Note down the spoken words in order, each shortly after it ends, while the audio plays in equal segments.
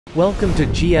Welcome to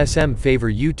GSM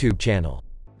Favor YouTube channel.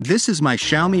 This is my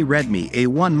Xiaomi Redmi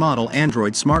A1 Model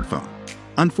Android smartphone.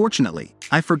 Unfortunately,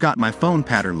 I forgot my phone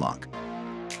pattern lock.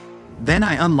 Then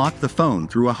I unlocked the phone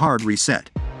through a hard reset.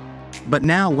 But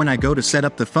now when I go to set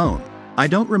up the phone, I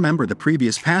don't remember the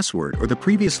previous password or the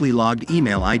previously logged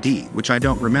email ID, which I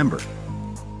don't remember.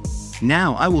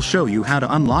 Now I will show you how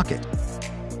to unlock it.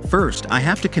 First, I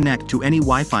have to connect to any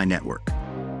Wi-Fi network.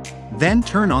 Then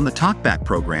turn on the TalkBack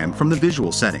program from the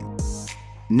visual setting.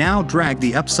 Now drag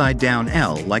the upside down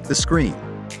L like the screen.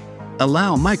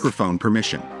 Allow microphone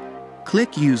permission.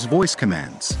 Click Use Voice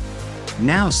Commands.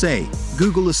 Now say,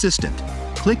 Google Assistant.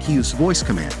 Click Use Voice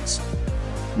Commands.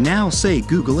 Now say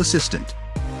Google Assistant.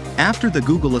 After the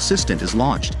Google Assistant is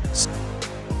launched,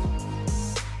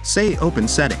 say Open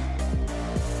Setting.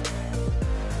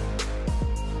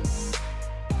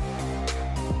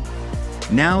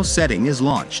 Now setting is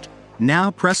launched.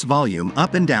 Now press volume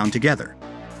up and down together.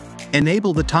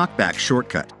 Enable the TalkBack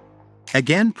shortcut.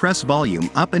 Again press volume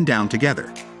up and down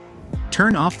together.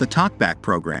 Turn off the TalkBack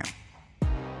program.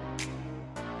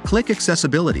 Click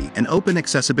Accessibility and open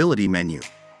Accessibility menu.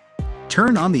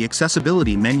 Turn on the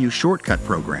Accessibility menu shortcut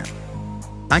program.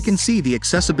 I can see the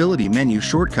Accessibility menu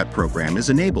shortcut program is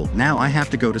enabled. Now I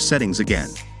have to go to Settings again.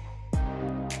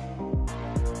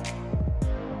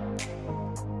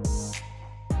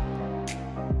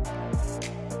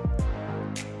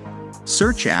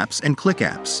 Search Apps and click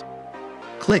Apps.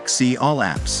 Click See All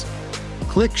Apps.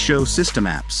 Click Show System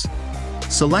Apps.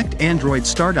 Select Android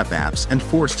Startup Apps and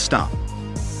Forced Stop.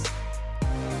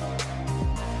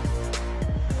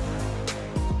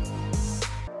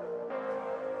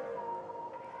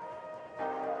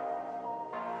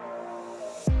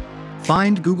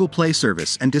 Find Google Play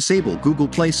Service and disable Google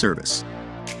Play Service.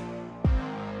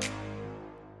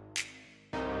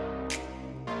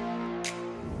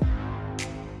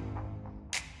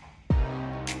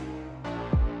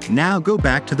 Now go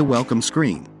back to the welcome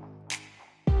screen.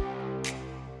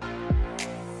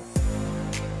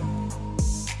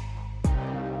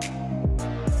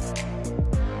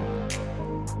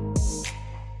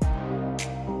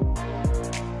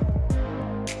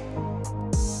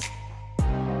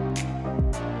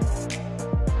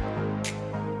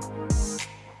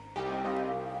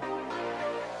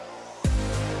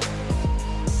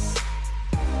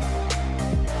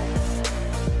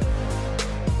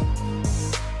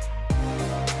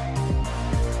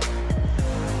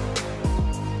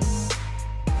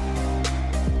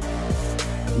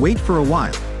 Wait for a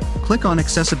while. Click on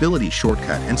Accessibility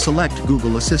shortcut and select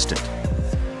Google Assistant.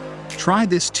 Try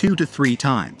this 2 to 3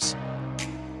 times.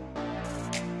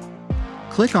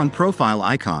 Click on Profile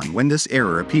icon when this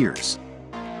error appears.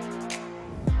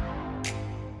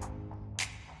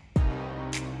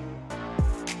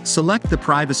 Select the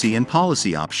Privacy and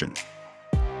Policy option.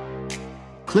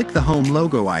 Click the Home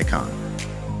logo icon.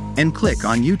 And click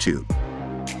on YouTube.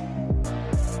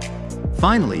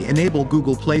 Finally, enable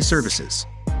Google Play Services.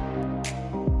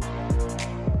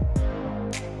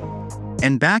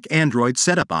 And back Android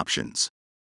setup options.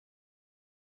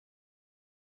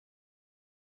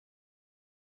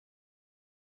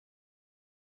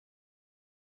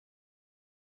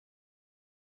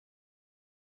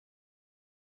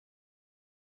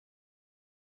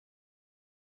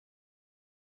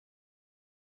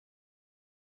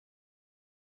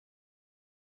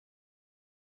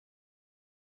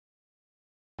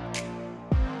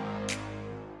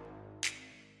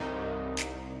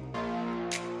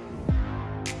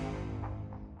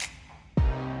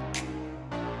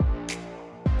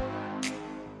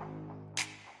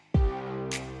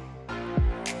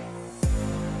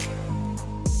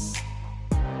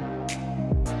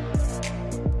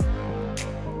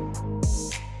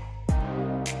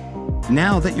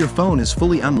 Now that your phone is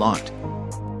fully unlocked,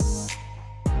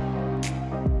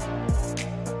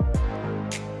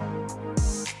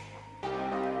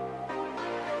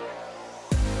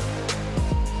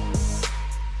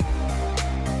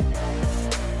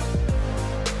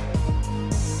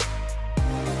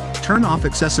 turn off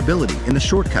accessibility in the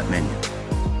shortcut menu.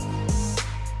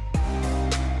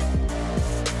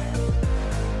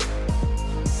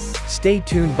 Stay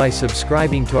tuned by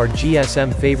subscribing to our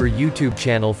GSM Favor YouTube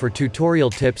channel for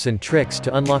tutorial tips and tricks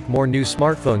to unlock more new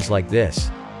smartphones like this.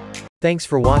 Thanks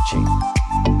for watching.